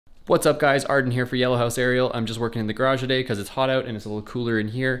What's up guys, Arden here for Yellow House Aerial. I'm just working in the garage today because it's hot out and it's a little cooler in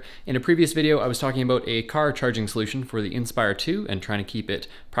here. In a previous video, I was talking about a car charging solution for the Inspire 2 and trying to keep it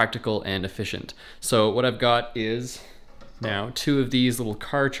practical and efficient. So what I've got is now two of these little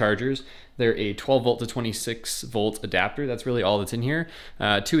car chargers. They're a 12 volt to 26 volt adapter. That's really all that's in here.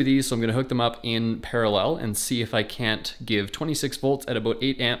 Two of these, so I'm gonna hook them up in parallel and see if I can't give 26 volts at about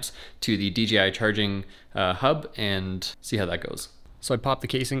 8 amps to the DJI charging hub and see how that goes. So I popped the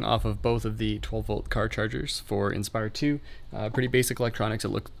casing off of both of the 12 volt car chargers for Inspire 2. Pretty basic electronics. It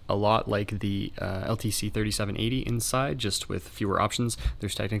looked a lot like the LTC 3780 inside, just with fewer options.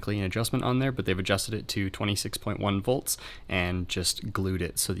 There's technically an adjustment on there, but they've adjusted it to 26.1 volts and just glued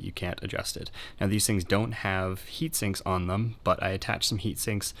it so that you can't adjust it. Now these things don't have heat sinks on them, but I attached some heat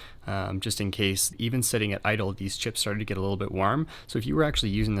sinks just in case. Even sitting at idle, these chips started to get a little bit warm. So if you were actually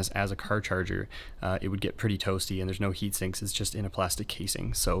using this as a car charger, it would get pretty toasty, and there's no heat sinks. It's just in a plastic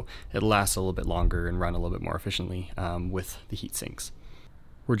casing. So it'll last a little bit longer and run a little bit more efficiently with the heat sinks.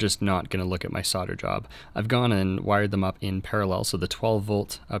 We're just not going to look at my solder job. I've gone and wired them up in parallel, so the 12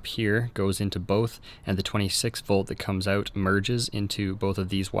 volt up here goes into both, and the 26 volt that comes out merges into both of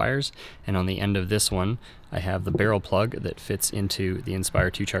these wires, and on the end of this one I have the barrel plug that fits into the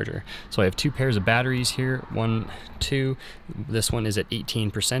Inspire 2 charger. So I have two pairs of batteries here, one, two. This one is at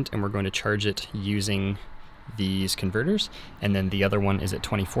 18%, and we're going to charge it using these converters, and then the other one is at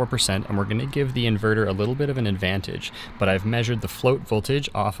 24%, and we're going to give the inverter a little bit of an advantage. But I've measured the float voltage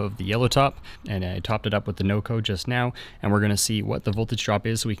off of the Yellowtop, and I topped it up with the NOCO just now, and we're going to see what the voltage drop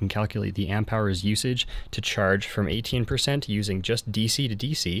is so we can calculate the amp hours usage to charge from 18% using just DC to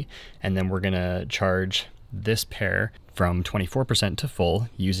DC, and then we're going to charge this pair from 24% to full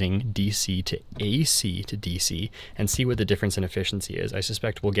using DC to AC to DC and see what the difference in efficiency is. I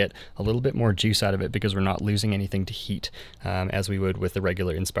suspect we'll get a little bit more juice out of it because we're not losing anything to heat as we would with the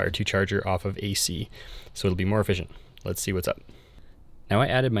regular Inspire 2 charger off of AC. So it'll be more efficient. Let's see what's up. Now I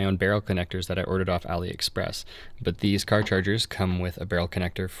added my own barrel connectors that I ordered off AliExpress, but these car chargers come with a barrel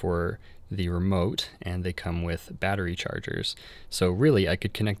connector for the remote, and they come with battery chargers. So really I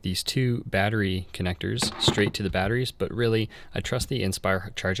could connect these two battery connectors straight to the batteries, but really I trust the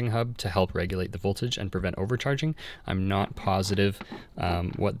Inspire charging hub to help regulate the voltage and prevent overcharging. I'm not positive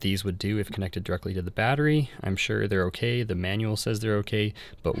what these would do if connected directly to the battery. I'm sure they're okay, the manual says they're okay,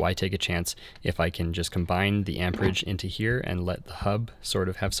 but why take a chance if I can just combine the amperage into here and let the hub sort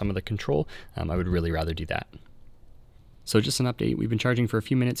of have some of the control? I would really rather do that. So just an update, we've been charging for a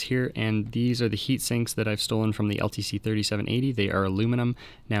few minutes here, and these are the heat sinks that I've stolen from the LTC 3780. They are aluminum.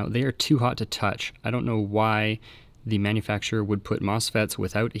 Now they are too hot to touch. I don't know why the manufacturer would put MOSFETs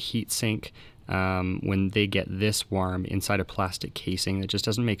without a heat sink when they get this warm inside a plastic casing. It just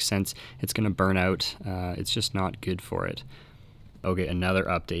doesn't make sense. It's going to burn out. It's just not good for it. Okay, another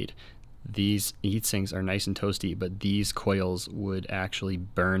update. These heat sinks are nice and toasty, but these coils would actually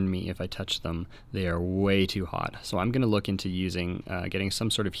burn me if I touched them. They are way too hot. So I'm going to look into using, getting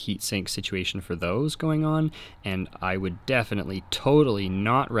some sort of heat sink situation for those going on, and I would definitely, totally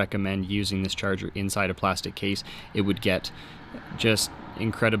not recommend using this charger inside a plastic case. It would get just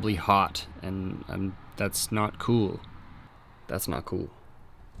incredibly hot, and that's not cool. That's not cool.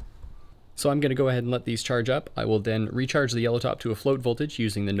 So I'm going to go ahead and let these charge up. I will then recharge the Yellowtop to a float voltage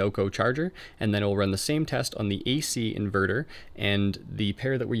using the NOCO charger, and then I'll run the same test on the AC inverter, and the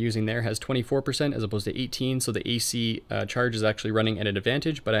pair that we're using there has 24% as opposed to 18%, so the AC charge is actually running at an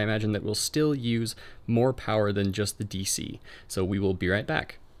advantage, but I imagine that we'll still use more power than just the DC. So we will be right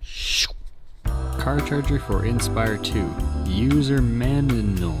back. Car charger for Inspire 2, user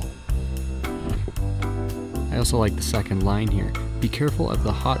manual. I also like the second line here. Be careful of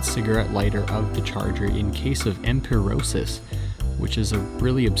the hot cigarette lighter of the charger in case of empyrosis, which is a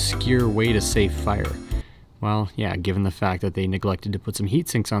really obscure way to save fire. Well, yeah, given the fact that they neglected to put some heat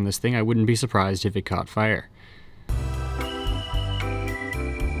sinks on this thing, I wouldn't be surprised if it caught fire.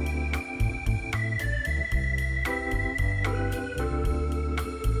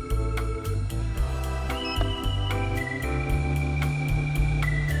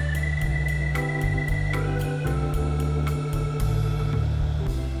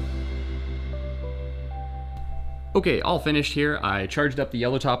 Okay, all finished here. I charged up the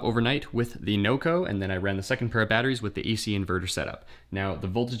Yellowtop overnight with the NOCO, and then I ran the second pair of batteries with the AC inverter setup. Now, the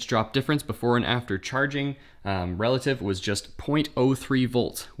voltage drop difference before and after charging relative was just 0.03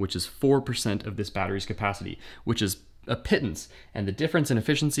 volts, which is 4% of this battery's capacity, which is a pittance, and the difference in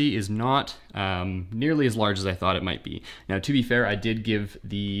efficiency is not nearly as large as I thought it might be. Now, to be fair, I did give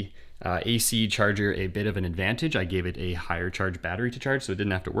the AC charger a bit of an advantage. I gave it a higher charge battery to charge, so it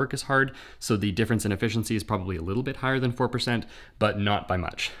didn't have to work as hard. So the difference in efficiency is probably a little bit higher than 4%, but not by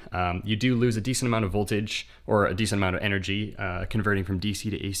much. You do lose a decent amount of voltage or a decent amount of energy converting from DC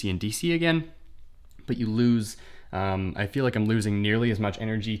to AC and DC again, but you lose, I feel like I'm losing nearly as much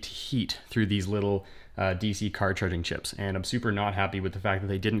energy to heat through these little DC car charging chips, and I'm super not happy with the fact that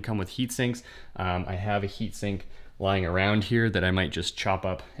they didn't come with heat sinks. I have a heat sink lying around here that I might just chop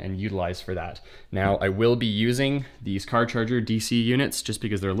up and utilize for that. Now, I will be using these car charger DC units just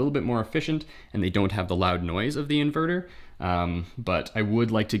because they're a little bit more efficient and they don't have the loud noise of the inverter. But I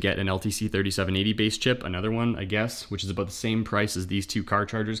would like to get an LTC 3780 base chip, another one, I guess, which is about the same price as these two car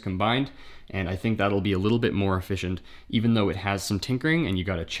chargers combined. And I think that'll be a little bit more efficient, even though it has some tinkering and you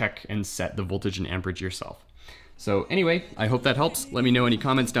gotta check and set the voltage and amperage yourself. So anyway, I hope that helps. Let me know any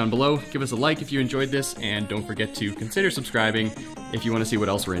comments down below. Give us a like if you enjoyed this, and don't forget to consider subscribing if you want to see what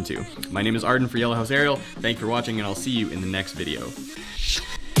else we're into. My name is Arden for Yellow House Aerial. Thanks for watching, and I'll see you in the next video.